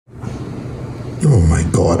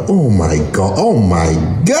God, oh my God, oh my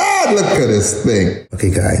God, look at this thing.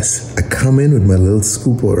 Okay guys, I come in with my little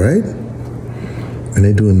scoop, all right? And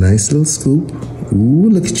I do a nice little scoop. Ooh,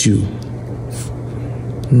 look at you.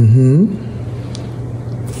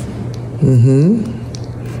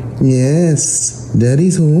 Yes,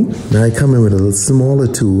 Daddy's home. Now I come in with a little smaller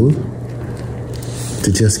tool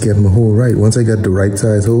to just get my hole right. Once I got the right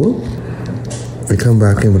size hole, I come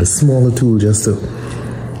back in with a smaller tool just to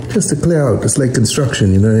clear out. It's like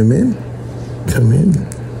construction, you know what I mean? Come in.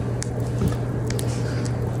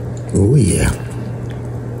 Oh yeah.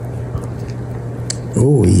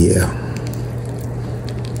 Oh yeah.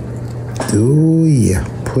 Oh yeah.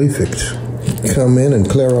 Perfect. Come in and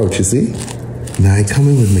clear out, you see? Now I come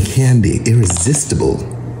in with my candy, irresistible.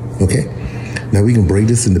 Okay? Now we can break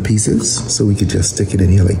this into pieces so we could just stick it in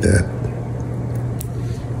here like that.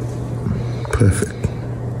 Perfect.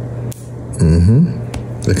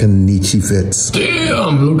 Look how neat she fits.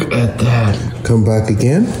 Damn, look at that. Come back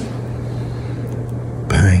again.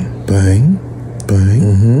 Bang, bang,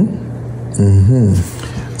 bang.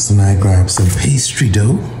 So now I grab some pastry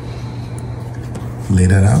dough. Lay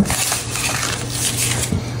that out.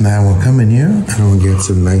 Now we'll come in here and we'll get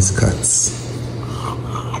some nice cuts.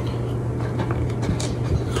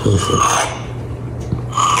 Perfect.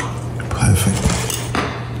 Perfect.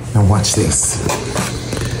 Now watch this.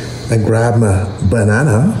 I grab my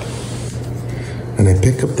banana and I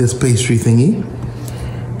pick up this pastry thingy.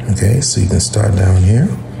 Okay, so you can start down here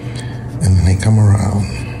and then I come around.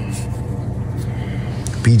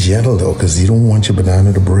 Be gentle though, because you don't want your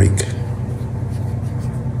banana to break.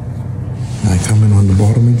 I come in on the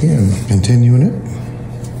bottom again, continuing it.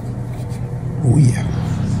 Oh yeah.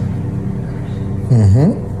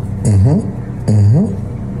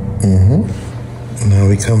 And now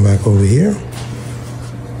we come back over here.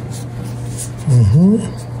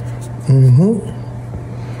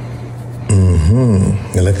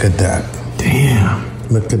 Look at that. Damn.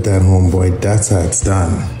 Look at that, homeboy. That's how it's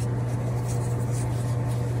done.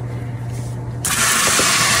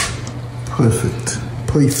 Perfect.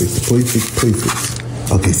 Perfect, perfect,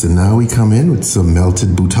 perfect. Okay, so now we come in with some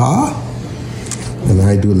melted butter. And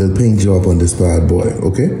I do a little paint job on this bad boy,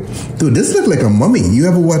 okay? Dude, this looks like a mummy. You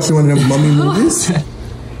ever watched one of them mummy movies?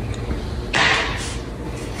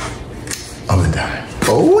 Oven time.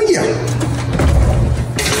 Oh, yeah.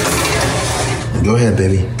 Go ahead,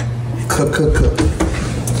 baby. Cook, cook, cook.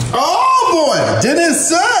 Oh, boy. Dinner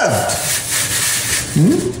served.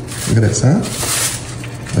 Look at this, huh?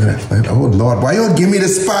 Look at that. Oh, Lord. Why you give me the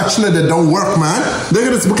spatula that don't work, man? Look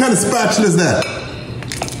at this. What kind of spatula is that?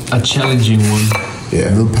 A challenging one. Yeah,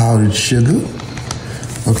 a little powdered sugar.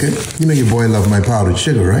 Okay. You know your boy love my powdered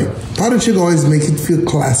sugar, right? Powdered sugar always makes it feel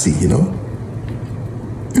classy, you know?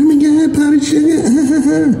 Oh my God, powdered sugar.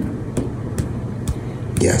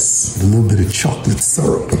 Yes, a little bit of chocolate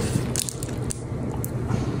syrup.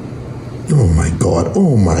 Oh my God,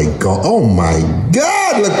 oh my God, oh my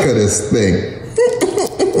God, look at this thing.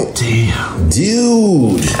 Damn.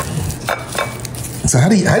 Dude. So how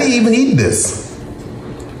do you even eat this?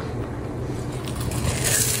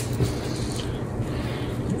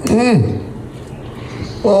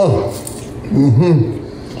 Oh.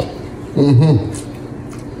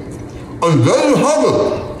 And there you have it.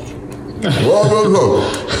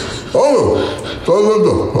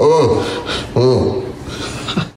 Oh.